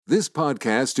This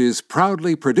podcast is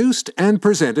proudly produced and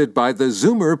presented by the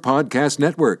Zoomer Podcast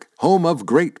Network, home of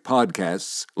great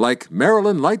podcasts like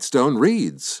Marilyn Lightstone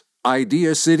Reads,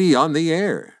 Idea City on the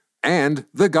Air, and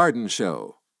The Garden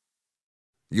Show.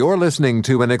 You're listening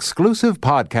to an exclusive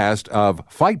podcast of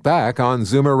Fight Back on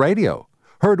Zoomer Radio,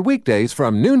 heard weekdays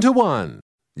from noon to 1.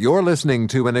 You're listening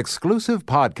to an exclusive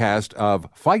podcast of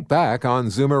Fight Back on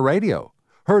Zoomer Radio,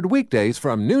 heard weekdays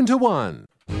from noon to 1.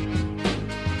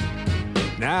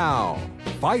 Now,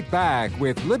 Fight Back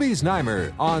with Libby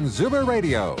Znaimer on Zoomer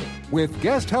Radio with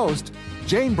guest host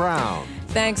Jane Brown.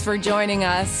 Thanks for joining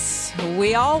us.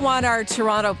 We all want our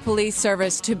Toronto Police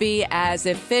Service to be as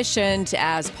efficient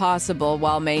as possible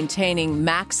while maintaining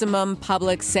maximum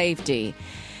public safety.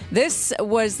 This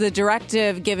was the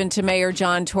directive given to Mayor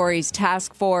John Tory's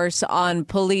task force on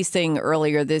policing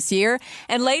earlier this year.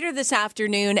 And later this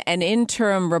afternoon, an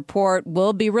interim report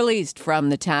will be released from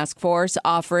the task force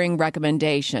offering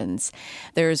recommendations.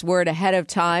 There's word ahead of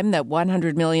time that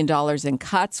 $100 million in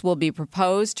cuts will be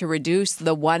proposed to reduce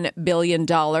the $1 billion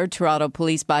Toronto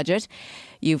police budget.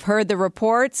 You've heard the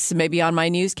reports, maybe on my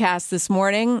newscast this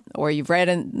morning, or you've read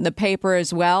in the paper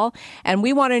as well. And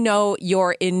we want to know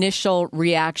your initial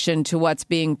reaction to what's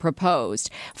being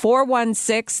proposed.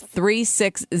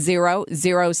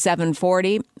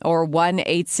 416-360-0740 or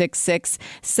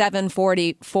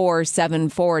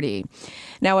 1-866-740-4740.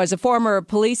 Now, as a former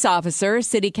police officer,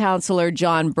 City Councillor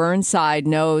John Burnside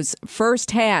knows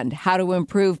firsthand how to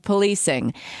improve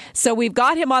policing. So we've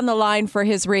got him on the line for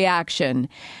his reaction.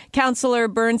 Councillor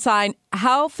Burnside,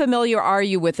 how familiar are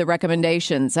you with the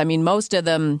recommendations? I mean, most of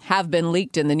them have been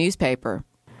leaked in the newspaper.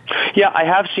 Yeah, I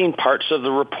have seen parts of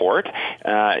the report.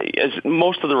 As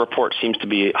most of the report seems to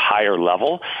be higher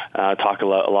level, talk a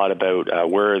lot about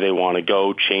where they want to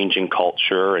go, changing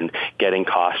culture and getting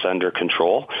costs under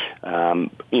control.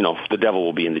 The devil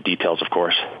will be in the details, of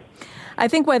course. I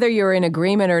think whether you're in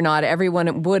agreement or not,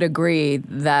 everyone would agree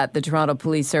that the Toronto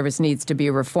Police Service needs to be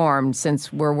reformed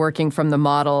since we're working from the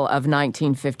model of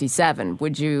 1957.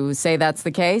 Would you say that's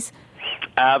the case?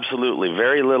 Absolutely.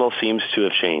 Very little seems to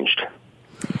have changed.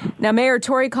 Now, Mayor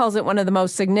Tory calls it one of the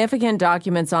most significant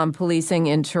documents on policing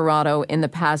in Toronto in the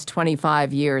past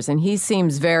 25 years, and he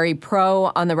seems very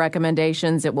pro on the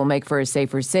recommendations. It will make for a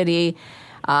safer city.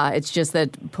 It's just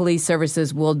that police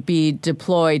services will be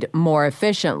deployed more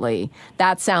efficiently.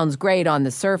 That sounds great on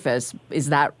the surface. Is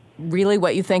that really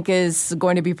what you think is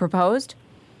going to be proposed?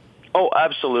 Oh,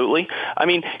 absolutely. I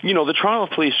mean, the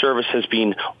Toronto Police Service has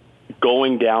been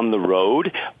going down the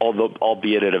road,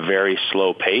 albeit at a very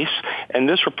slow pace. And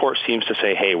this report seems to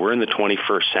say, hey, we're in the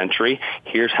 21st century.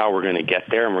 Here's how we're going to get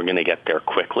there, and we're going to get there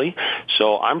quickly.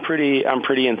 So I'm pretty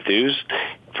enthused.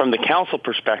 From the council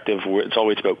perspective, it's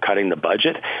always about cutting the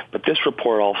budget, but this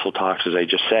report also talks, as I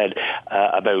just said,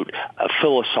 about a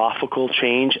philosophical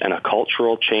change and a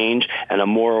cultural change and a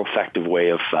more effective way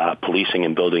of policing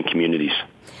and building communities.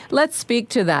 Let's speak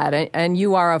to that. And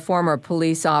you are a former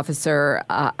police officer.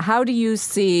 How do you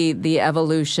see the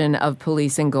evolution of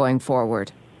policing going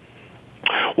forward?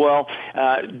 Well,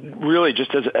 really,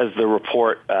 just as the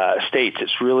report states,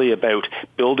 it's really about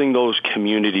building those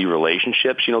community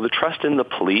relationships. The trust in the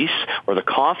police, or the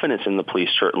confidence in the police,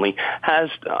 certainly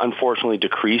has unfortunately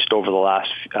decreased over the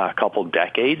last couple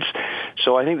decades.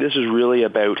 So I think this is really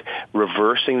about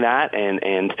reversing that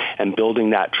and building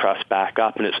that trust back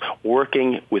up. And it's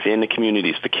working within the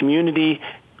communities. The community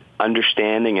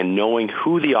understanding and knowing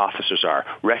who the officers are,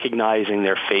 recognizing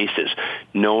their faces,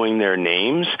 knowing their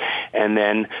names, and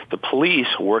then the police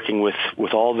working with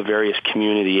all the various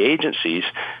community agencies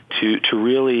to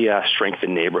really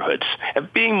strengthen neighborhoods,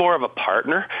 and being more of a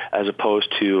partner as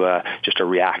opposed to just a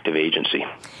reactive agency.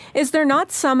 Is there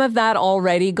not some of that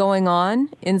already going on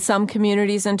in some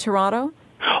communities in Toronto?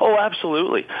 Oh,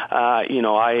 absolutely.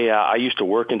 I used to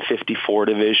work in 54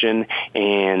 Division,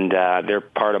 and they're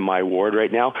part of my ward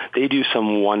right now. They do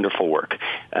some wonderful work,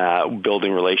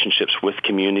 building relationships with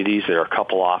communities. There are a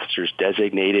couple officers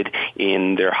designated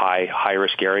in their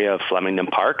high-risk area of Flemington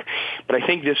Park. But I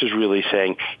think this is really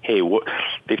saying, hey,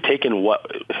 they've taken what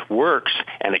works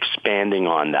and expanding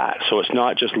on that. So it's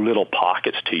not just little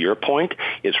pockets, to your point.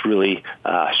 It's really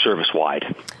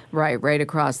service-wide. Right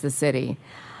across the city.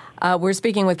 We're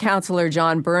speaking with Councillor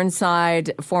John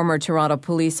Burnside, former Toronto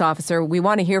police officer. We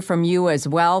want to hear from you as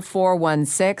well.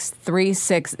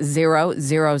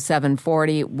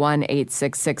 416-360-0740,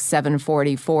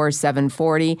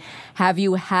 1-866-740-4740. Have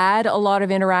you had a lot of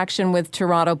interaction with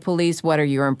Toronto police? What are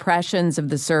your impressions of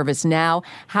the service now?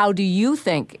 How do you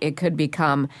think it could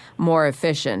become more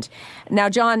efficient? Now,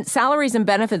 John, salaries and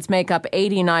benefits make up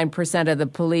 89% of the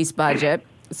police budget.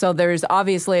 So there's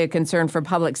obviously a concern for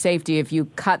public safety if you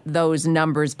cut those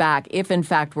numbers back, if in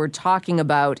fact we're talking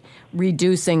about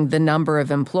reducing the number of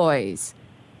employees.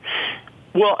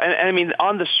 Well, and I mean,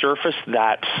 on the surface,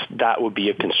 that would be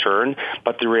a concern,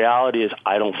 but the reality is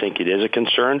I don't think it is a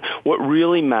concern. What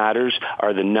really matters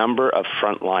are the number of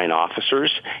frontline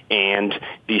officers and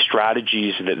the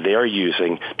strategies that they're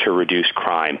using to reduce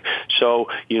crime. So,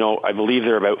 I believe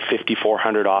there are about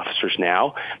 5,400 officers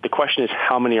now. The question is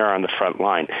how many are on the front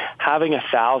line? Having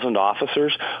 1,000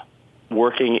 officers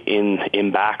working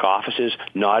in back offices,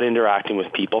 not interacting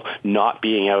with people, not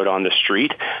being out on the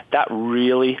street, that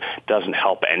really doesn't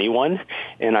help anyone.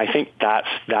 And I think that's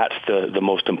the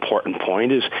most important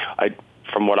point is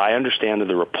from what I understand of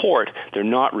the report, they're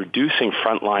not reducing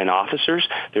frontline officers.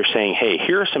 They're saying, hey,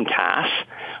 here are some tasks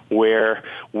where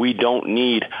we don't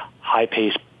need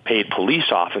high-paced paid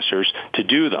police officers to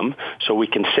do them, so we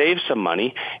can save some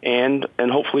money and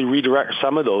hopefully redirect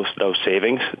some of those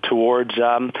savings towards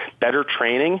better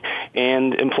training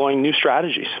and employing new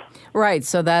strategies. Right,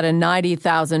 so that a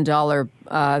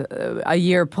 $90,000 a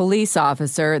year police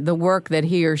officer, the work that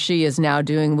he or she is now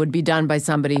doing would be done by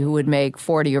somebody who would make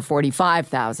 $40,000 or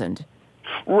 $45,000.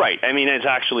 Right. I mean, it's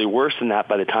actually worse than that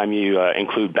by the time you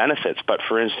include benefits. But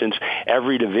for instance,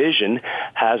 every division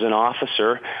has an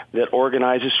officer that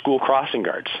organizes school crossing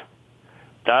guards.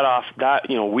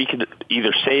 We could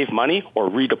either save money or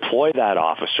redeploy that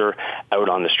officer out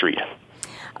on the street.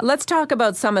 Let's talk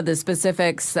about some of the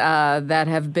specifics that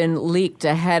have been leaked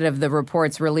ahead of the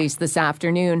report's release this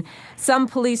afternoon. Some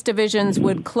police divisions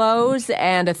would close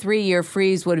and a 3-year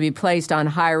freeze would be placed on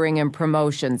hiring and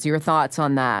promotions. Your thoughts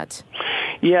on that?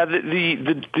 Yeah,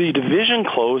 the division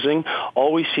closing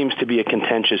always seems to be a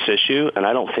contentious issue, and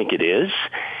I don't think it is.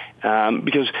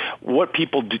 Because what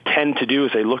people tend to do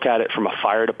is they look at it from a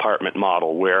fire department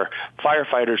model where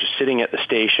firefighters are sitting at the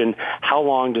station. How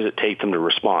long does it take them to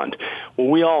respond? Well,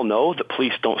 we all know that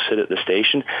police don't sit at the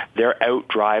station. They're out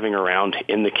driving around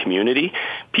in the community.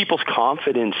 People's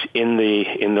confidence in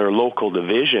their local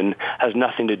division has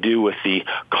nothing to do with the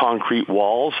concrete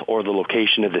walls or the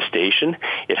location of the station.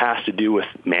 It has to do with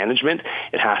management.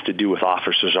 It has to do with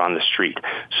officers on the street.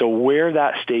 So where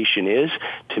that station is,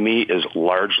 to me, is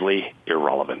largely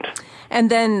irrelevant.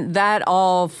 And then that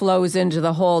all flows into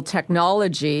the whole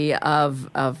technology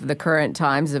of the current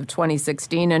times of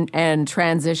 2016 and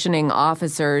transitioning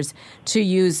officers to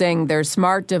using their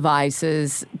smart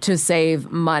devices to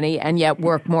save money and yet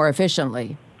work more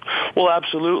efficiently. Well,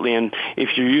 absolutely. And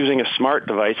if you're using a smart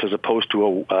device as opposed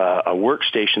to a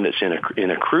workstation that's in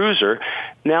a cruiser,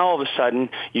 now all of a sudden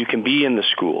you can be in the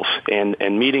schools and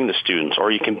meeting the students,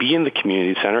 or you can be in the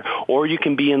community center, or you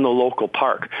can be in the local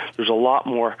park. There's a lot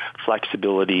more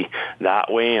flexibility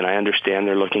that way, and I understand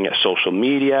they're looking at social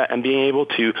media and being able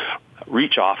to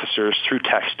reach officers through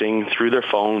texting, through their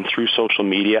phone, through social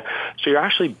media. So you're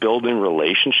actually building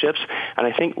relationships. And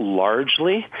I think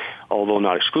largely, although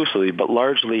not exclusively, but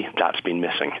largely that's been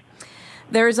missing.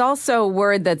 There's also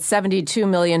word that $72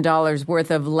 million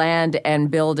worth of land and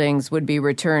buildings would be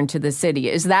returned to the city.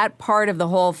 Is that part of the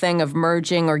whole thing of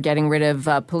merging or getting rid of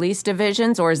police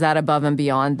divisions, or is that above and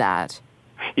beyond that?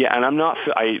 Yeah, and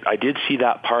I did see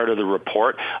that part of the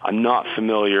report. I'm not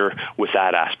familiar with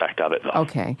that aspect of it, though.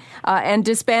 Okay. And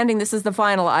disbanding, this is the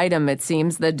final item, it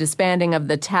seems, the disbanding of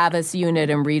the Tavis unit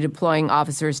and redeploying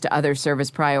officers to other service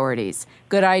priorities.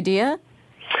 Good idea?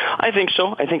 I think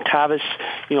so. I think Tavis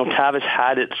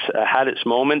had its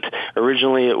moment.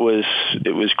 Originally, it was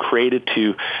created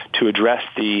to address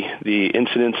the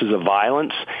incidences of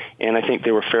violence, and I think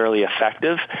they were fairly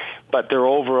effective. But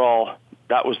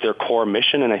that was their core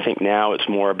mission, and I think now it's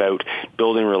more about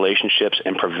building relationships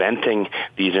and preventing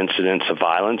these incidents of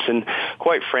violence. And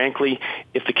quite frankly,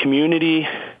 if the community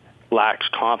lacks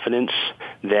confidence,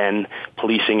 then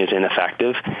policing is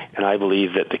ineffective. And I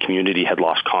believe that the community had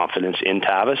lost confidence in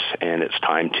Tavis, and it's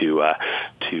time to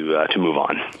move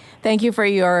on. Thank you for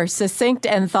your succinct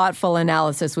and thoughtful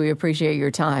analysis. We appreciate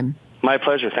your time. My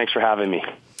pleasure. Thanks for having me.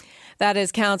 That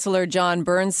is Councillor John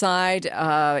Burnside.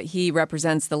 He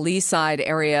represents the Leaside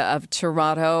area of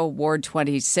Toronto, Ward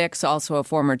 26, also a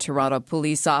former Toronto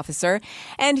police officer.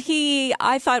 And he,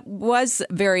 I thought, was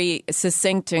very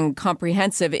succinct and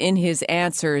comprehensive in his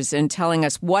answers in telling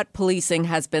us what policing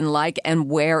has been like and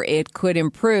where it could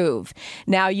improve.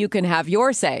 Now you can have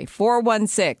your say.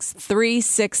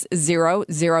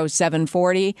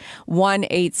 416-360-0740,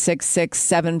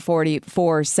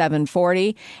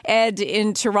 1-866-740-4740. Ed,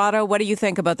 in Toronto, what do you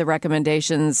think about the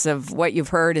recommendations of what you've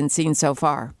heard and seen so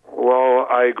far? Well,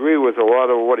 I agree with a lot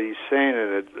of what he's saying,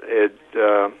 and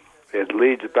it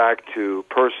leads back to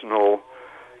personal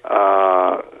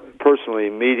personally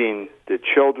meeting the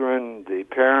children, the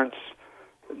parents,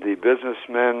 the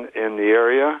businessmen in the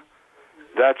area.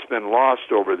 That's been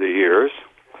lost over the years.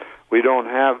 We don't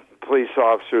have police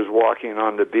officers walking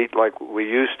on the beat like we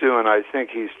used to, and I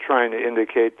think he's trying to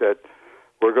indicate that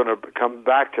we're going to come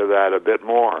back to that a bit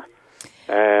more.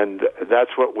 And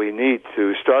that's what we need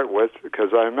to start with,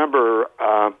 because I remember,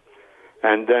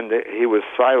 and then he was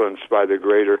silenced by the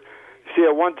grader. See,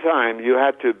 at one time, you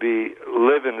had to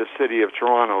live in the city of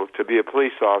Toronto to be a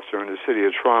police officer in the city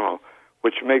of Toronto,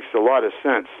 which makes a lot of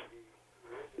sense.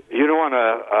 You don't want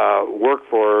to work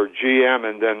for GM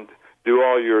and then do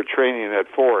all your training at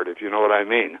Ford, if you know what I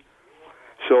mean.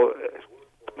 So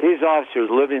these officers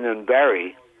living in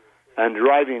Barrie and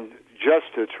driving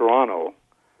just to Toronto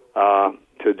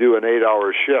to do an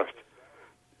 8-hour shift,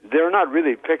 they're not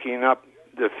really picking up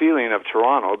the feeling of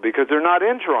Toronto because they're not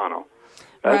in Toronto.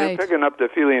 Right. They're picking up the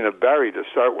feeling of Barrie to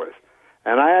start with.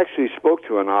 And I actually spoke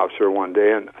to an officer one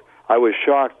day, and I was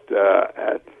shocked.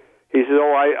 He said,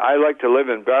 I like to live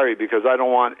in Barrie because I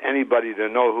don't want anybody to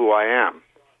know who I am.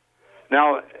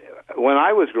 Now, when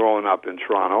I was growing up in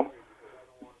Toronto,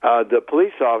 the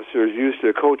police officers used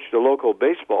to coach the local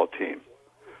baseball team.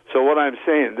 So what I'm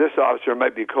saying, this officer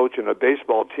might be coaching a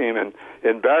baseball team in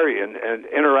Barrie and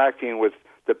interacting with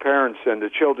the parents and the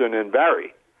children in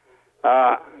Barrie.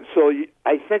 So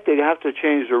I think they have to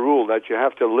change the rule that you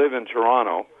have to live in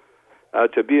Toronto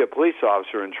to be a police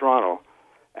officer in Toronto.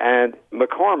 And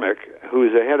McCormick, who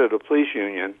is the head of the police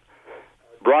union,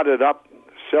 brought it up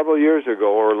several years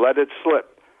ago, or let it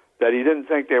slip, that he didn't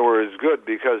think they were as good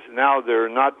because now they're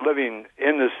not living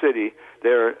in the city.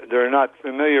 They're not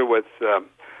familiar with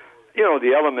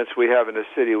the elements we have in the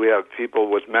city. We have people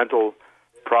with mental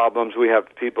problems. We have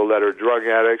people that are drug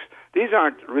addicts. These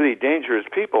aren't really dangerous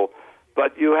people,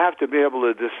 but you have to be able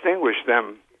to distinguish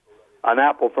them, an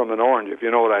apple from an orange, if you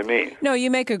know what I mean. No,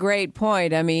 you make a great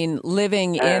point. I mean,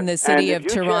 living in the city of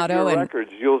Toronto. If you check your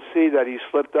records, you'll see that he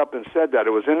slipped up and said that.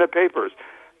 It was in the papers.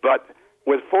 But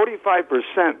with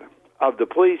 45% of the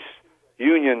police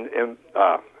union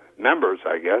members,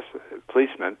 I guess,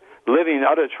 policemen, living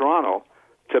out of Toronto,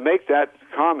 to make that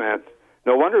comment,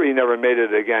 no wonder he never made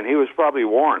it again. He was probably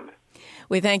warned.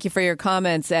 We thank you for your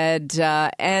comments, Ed.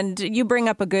 And you bring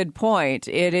up a good point.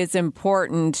 It is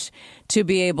important to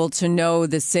be able to know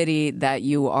the city that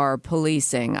you are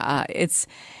policing. It's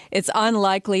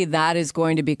unlikely that is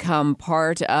going to become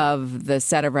part of the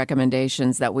set of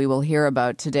recommendations that we will hear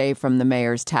about today from the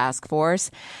mayor's task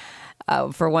force.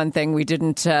 For one thing,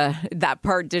 that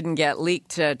part didn't get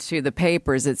leaked to the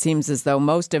papers. It seems as though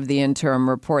most of the interim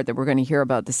report that we're going to hear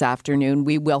about this afternoon,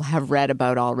 we will have read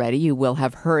about already. You will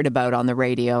have heard about on the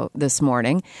radio this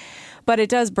morning. But it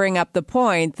does bring up the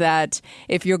point that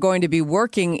if you're going to be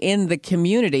working in the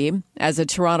community as a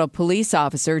Toronto police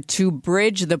officer to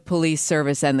bridge the police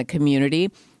service and the community,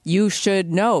 you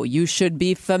should know, you should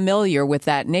be familiar with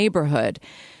that neighborhood.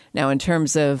 Now, in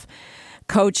terms of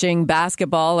coaching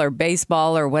basketball or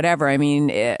baseball or whatever, I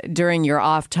mean, during your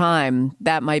off time,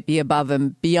 that might be above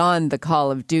and beyond the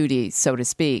call of duty, so to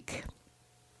speak.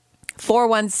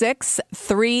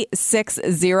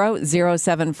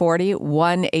 416-360-0740,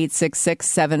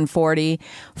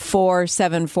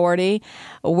 1-866-740-4740.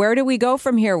 Where do we go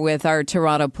from here with our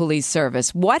Toronto Police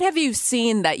Service? What have you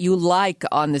seen that you like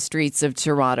on the streets of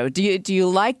Toronto? Do you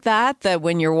like that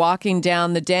when you're walking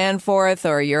down the Danforth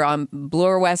or you're on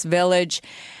Bloor West Village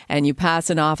and you pass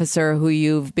an officer who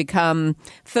you've become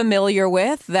familiar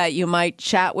with, that you might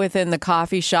chat with in the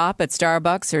coffee shop at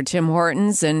Starbucks or Tim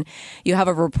Hortons, and you have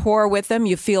a rapport with them?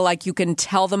 You feel like you can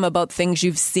tell them about things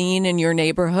you've seen in your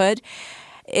neighborhood.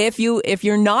 If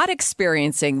you're not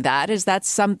experiencing that, is that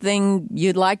something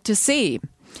you'd like to see?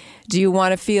 Do you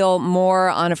want to feel more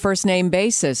on a first-name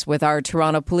basis with our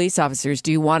Toronto police officers?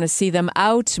 Do you want to see them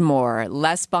out more,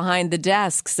 less behind the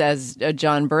desks, as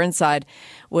John Burnside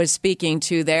was speaking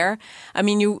to there? I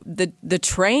mean, the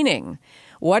training,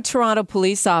 what Toronto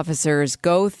police officers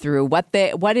go through,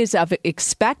 what is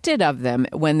expected of them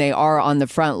when they are on the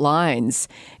front lines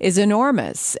is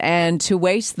enormous. And to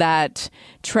waste that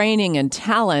training and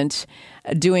talent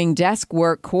doing desk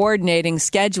work, coordinating,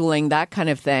 scheduling, that kind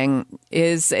of thing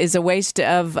is a waste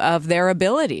of their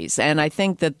abilities. And I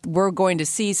think that we're going to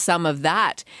see some of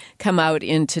that come out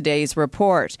in today's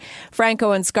report.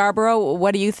 Franco and Scarborough,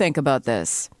 what do you think about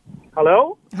this?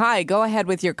 Hello? Hi, go ahead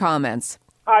with your comments.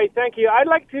 Hi, thank you. I'd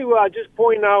like to just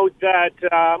point out that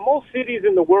most cities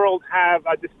in the world have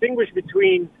distinguished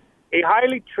between a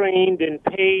highly trained and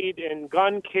paid and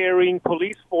gun-carrying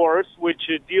police force, which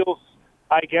deals,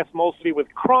 I guess, mostly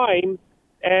with crime,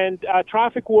 and a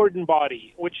traffic warden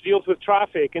body, which deals with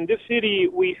traffic. In this city,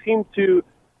 we seem to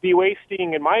be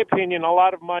wasting, in my opinion, a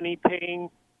lot of money paying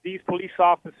these police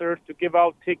officers to give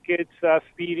out tickets,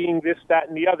 speeding, this, that,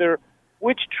 and the other,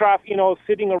 which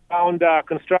sitting around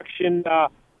construction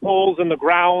poles in the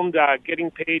ground,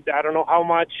 getting paid I don't know how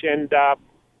much, and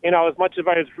as much as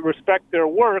I respect their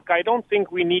work, I don't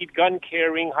think we need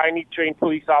gun-carrying, highly trained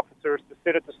police officers to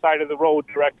sit at the side of the road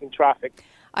directing traffic.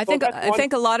 I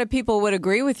think a lot of people would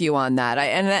agree with you on that,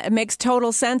 and that makes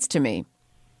total sense to me.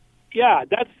 Yeah,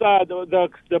 that's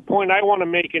the point I want to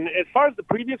make. And as far as the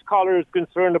previous caller is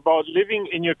concerned about living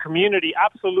in your community,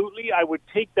 absolutely, I would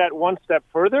take that one step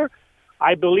further.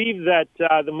 I believe that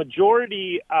the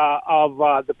majority of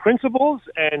the principals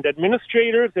and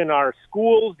administrators in our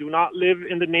schools do not live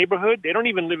in the neighborhood. They don't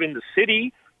even live in the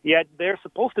city, yet they're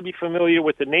supposed to be familiar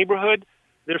with the neighborhood.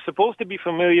 They're supposed to be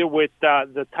familiar with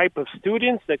the type of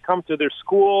students that come to their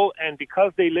school, and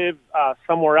because they live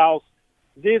somewhere else,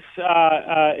 this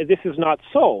is not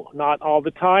so, not all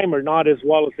the time or not as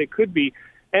well as they could be.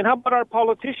 And how about our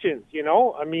politicians,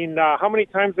 I mean, how many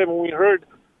times have we heard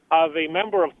of a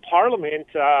member of parliament,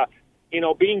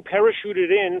 being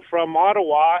parachuted in from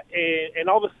Ottawa, and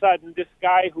all of a sudden this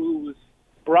guy who's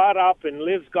brought up and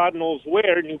lives God knows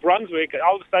where, New Brunswick,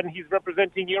 all of a sudden he's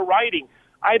representing your riding.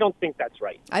 I don't think that's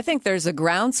right. I think there's a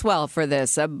groundswell for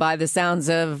this by the sounds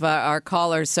of our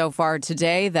callers so far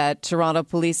today, that Toronto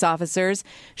police officers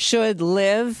should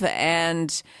live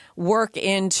and work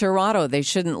in Toronto. They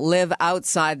shouldn't live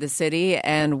outside the city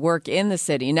and work in the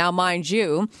city. Now, mind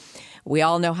you, we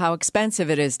all know how expensive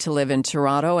it is to live in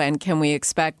Toronto, and can we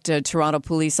expect a Toronto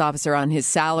police officer on his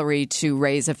salary to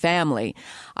raise a family?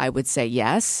 I would say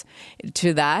yes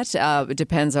to that. It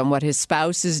depends on what his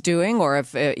spouse is doing, or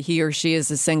if he or she is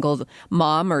a single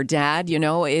mom or dad.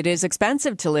 It is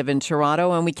expensive to live in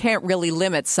Toronto, and we can't really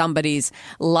limit somebody's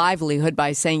livelihood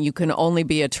by saying you can only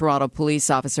be a Toronto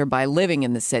police officer by living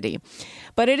in the city.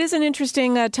 But it is an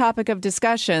interesting topic of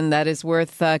discussion that is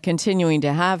worth continuing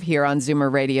to have here on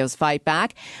Zoomer Radio's Fight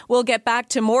Back. We'll get back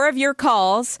to more of your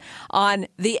calls on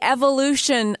the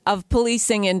evolution of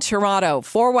policing in Toronto.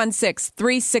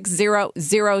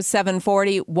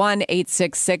 416-360-0740,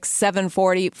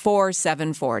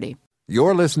 1-866-740-4740.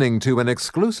 You're listening to an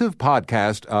exclusive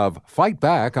podcast of Fight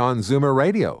Back on Zoomer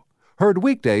Radio. Heard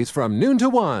weekdays from noon to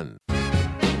 1.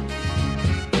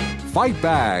 Fight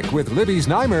Back with Libby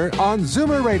Znaimer on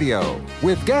Zoomer Radio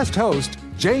with guest host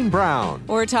Jane Brown.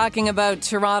 We're talking about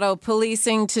Toronto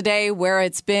policing today, where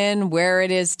it's been, where it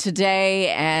is today,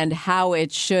 and how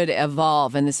it should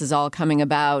evolve. And this is all coming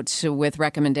about with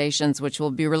recommendations which will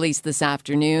be released this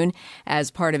afternoon as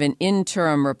part of an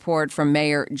interim report from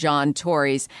Mayor John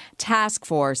Tory's task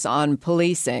force on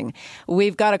policing.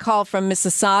 We've got a call from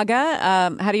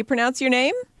Mississauga. How do you pronounce your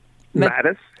name?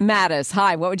 Mattis. Mattis.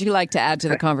 Hi. What would you like to add to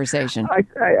the conversation?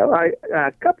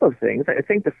 A couple of things. I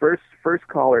think the first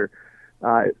caller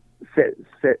said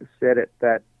it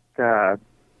that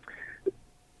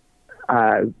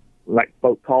like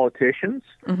both politicians.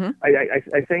 Mm-hmm.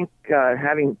 I think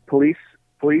having police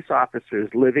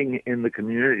officers living in the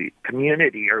community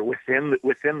or within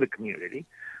the community,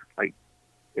 like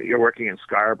you're working in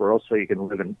Scarborough, so you can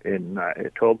live in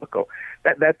Etobicoke.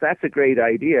 That's a great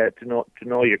idea to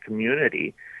know your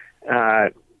community.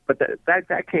 But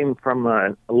that came from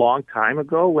a long time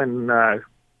ago when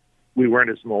we weren't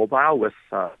as mobile with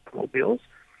mobiles,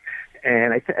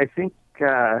 and I think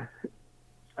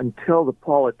until the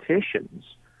politicians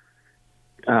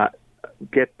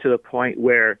get to the point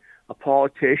where a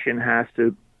politician has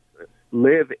to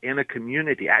live in a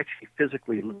community, actually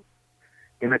physically live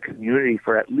in a community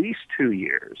for at least 2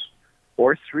 years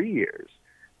or 3 years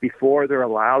before they're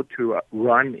allowed to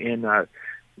run in a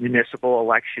municipal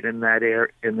election in that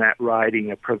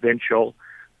riding, a provincial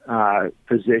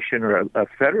position or a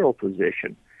federal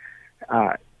position.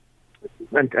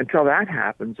 Until that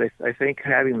happens, I think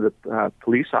having the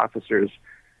police officers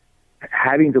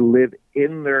having to live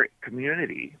in their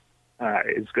community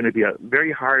is going to be a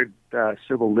very hard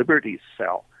civil liberties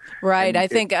sell. Right. I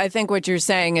think what you're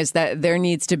saying is that there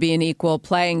needs to be an equal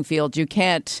playing field. You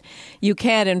can't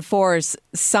enforce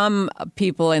some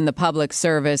people in the public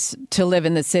service to live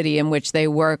in the city in which they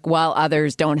work while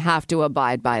others don't have to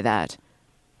abide by that.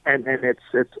 And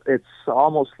it's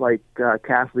almost like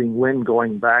Kathleen Wynne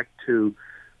going back to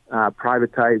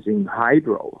privatizing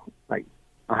hydro. Like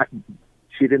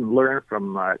she didn't learn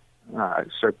from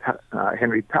Sir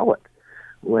Henry Pellet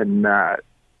when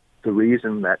the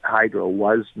reason that hydro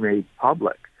was made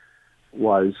public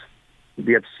was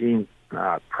the obscene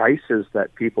prices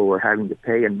that people were having to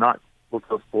pay and not able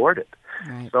to afford it.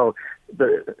 Right. So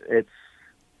the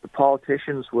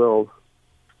politicians will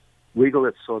wiggle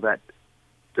it so that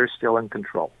still in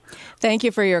control. Thank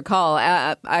you for your call.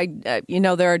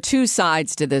 There are two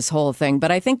sides to this whole thing,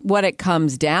 but I think what it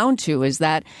comes down to is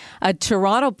that a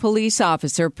Toronto police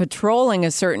officer patrolling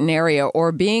a certain area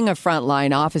or being a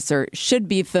frontline officer should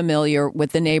be familiar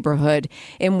with the neighborhood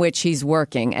in which he's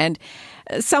working. And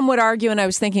some would argue, and I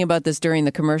was thinking about this during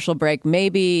the commercial break,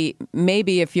 maybe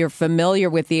if you're familiar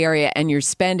with the area and you're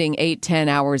spending 8-10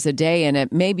 hours a day in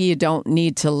it, maybe you don't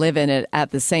need to live in it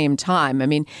at the same time. I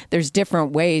mean, there's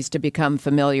different ways to become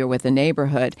familiar with a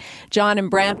neighborhood. John in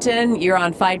Brampton, you're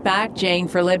on Fight Back. Jane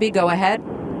for Libby, go ahead.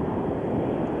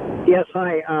 Yes,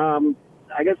 hi.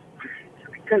 I guess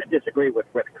I kind of disagree with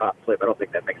where the cops live. I don't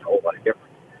think that makes a whole lot of difference.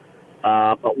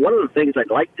 But one of the things I'd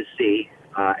like to see,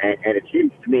 and it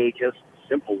seems to me just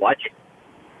simple logic.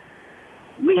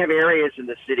 We have areas in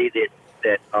the city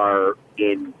that are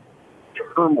in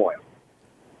turmoil.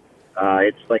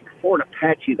 It's like Fort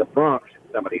Apache, the Bronx,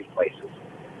 in some of these places.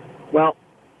 Well,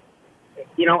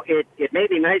 it may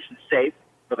be nice and safe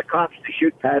for the cops to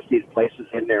shoot past these places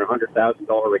in their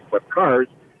 $100,000 equipped cars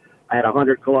at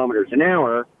 100 kilometers an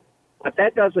hour, but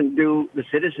that doesn't do the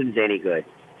citizens any good.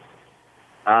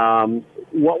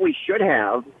 What we should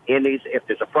have in these, if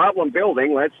there's a problem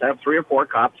building, let's have 3 or 4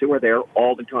 cops who are there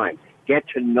all the time. Get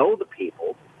to know the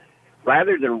people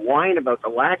rather than whine about the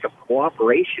lack of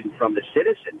cooperation from the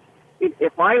citizens.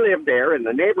 If I lived there and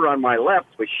the neighbor on my left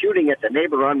was shooting at the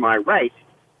neighbor on my right,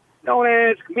 don't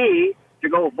ask me to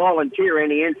go volunteer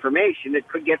any information that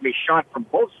could get me shot from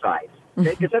both sides,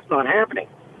 because that's not happening.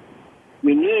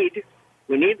 We need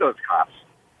those cops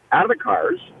out of the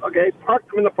cars, okay, park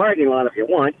them in the parking lot if you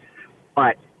want,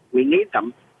 but we need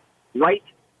them right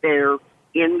there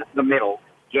in the middle,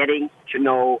 getting to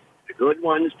know the good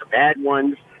ones, the bad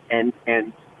ones, and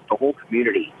the whole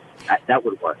community. That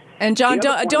would work. And John,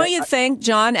 don't you think,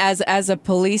 John, as a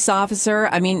police officer,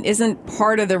 I mean, isn't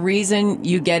part of the reason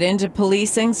you get into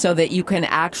policing so that you can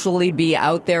actually be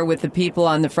out there with the people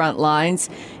on the front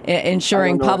lines,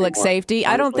 ensuring public safety?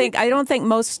 I don't think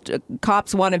most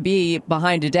cops want to be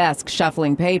behind a desk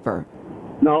shuffling paper.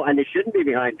 No, and they shouldn't be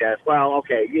behind desks. Well,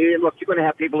 okay, look, you're going to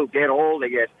have people who get old,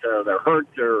 they're hurt,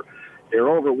 they're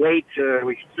overweight.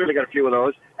 We certainly got a few of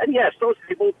those. And yes, those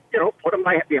people, put them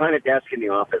behind a desk in the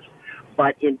office.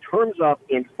 But in terms of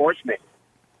enforcement,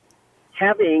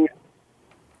 having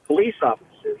police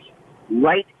officers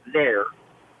right there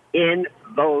in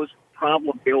those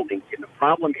problem buildings, in the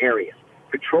problem areas,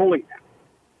 patrolling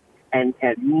them,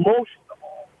 and most of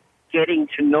all, getting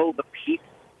to know the people.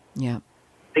 Yeah.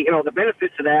 The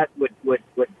benefits of that would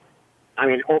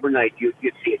overnight you'd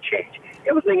see a change.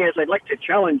 The other thing is, I'd like to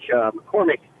challenge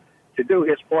McCormick to do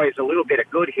his boys a little bit of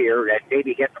good here and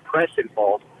maybe get the press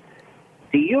involved.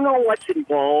 Do you know what's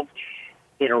involved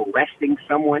in arresting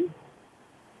someone?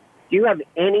 Do you have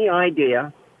any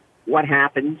idea what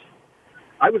happens?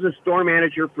 I was a store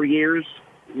manager for years.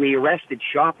 We arrested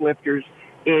shoplifters.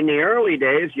 In the early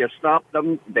days, you stopped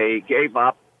them. They gave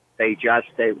up. They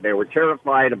were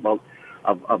terrified of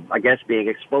I guess, being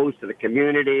exposed to the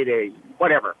community.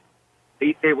 Whatever.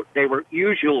 They were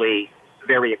usually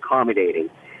very accommodating.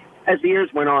 As the years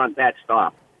went on, that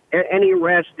stopped. Any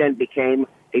arrest then became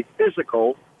a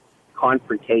physical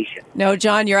confrontation. No,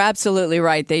 John, you're absolutely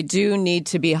right. They do need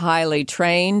to be highly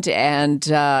trained, and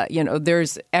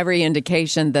there's every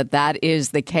indication that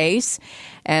is the case,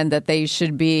 and that they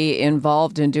should be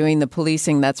involved in doing the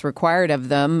policing that's required of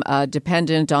them,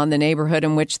 dependent on the neighborhood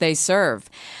in which they serve.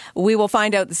 We will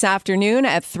find out this afternoon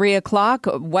at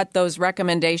 3:00 what those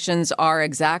recommendations are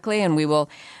exactly, and we will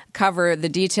cover the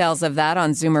details of that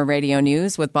on Zoomer Radio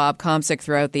News with Bob Komsic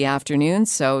throughout the afternoon,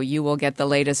 so you will get the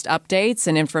latest updates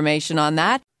and information on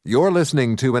that. You're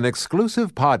listening to an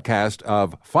exclusive podcast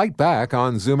of Fight Back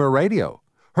on Zoomer Radio,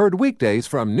 heard weekdays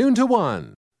from noon to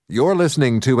 1. You're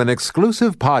listening to an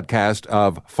exclusive podcast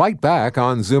of Fight Back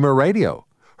on Zoomer Radio,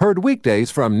 heard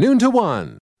weekdays from noon to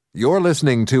 1. You're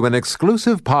listening to an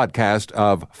exclusive podcast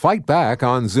of Fight Back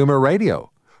on Zoomer Radio,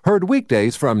 heard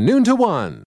weekdays from noon to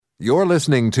 1. You're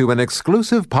listening to an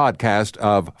exclusive podcast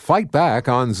of Fight Back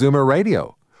on Zoomer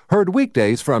Radio, heard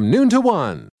weekdays from noon to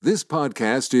 1. This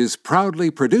podcast is proudly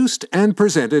produced and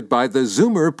presented by the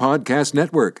Zoomer Podcast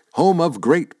Network, home of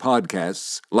great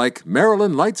podcasts like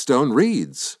Marilyn Lightstone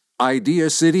Reads, Idea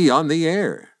City on the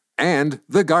Air, and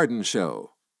The Garden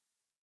Show.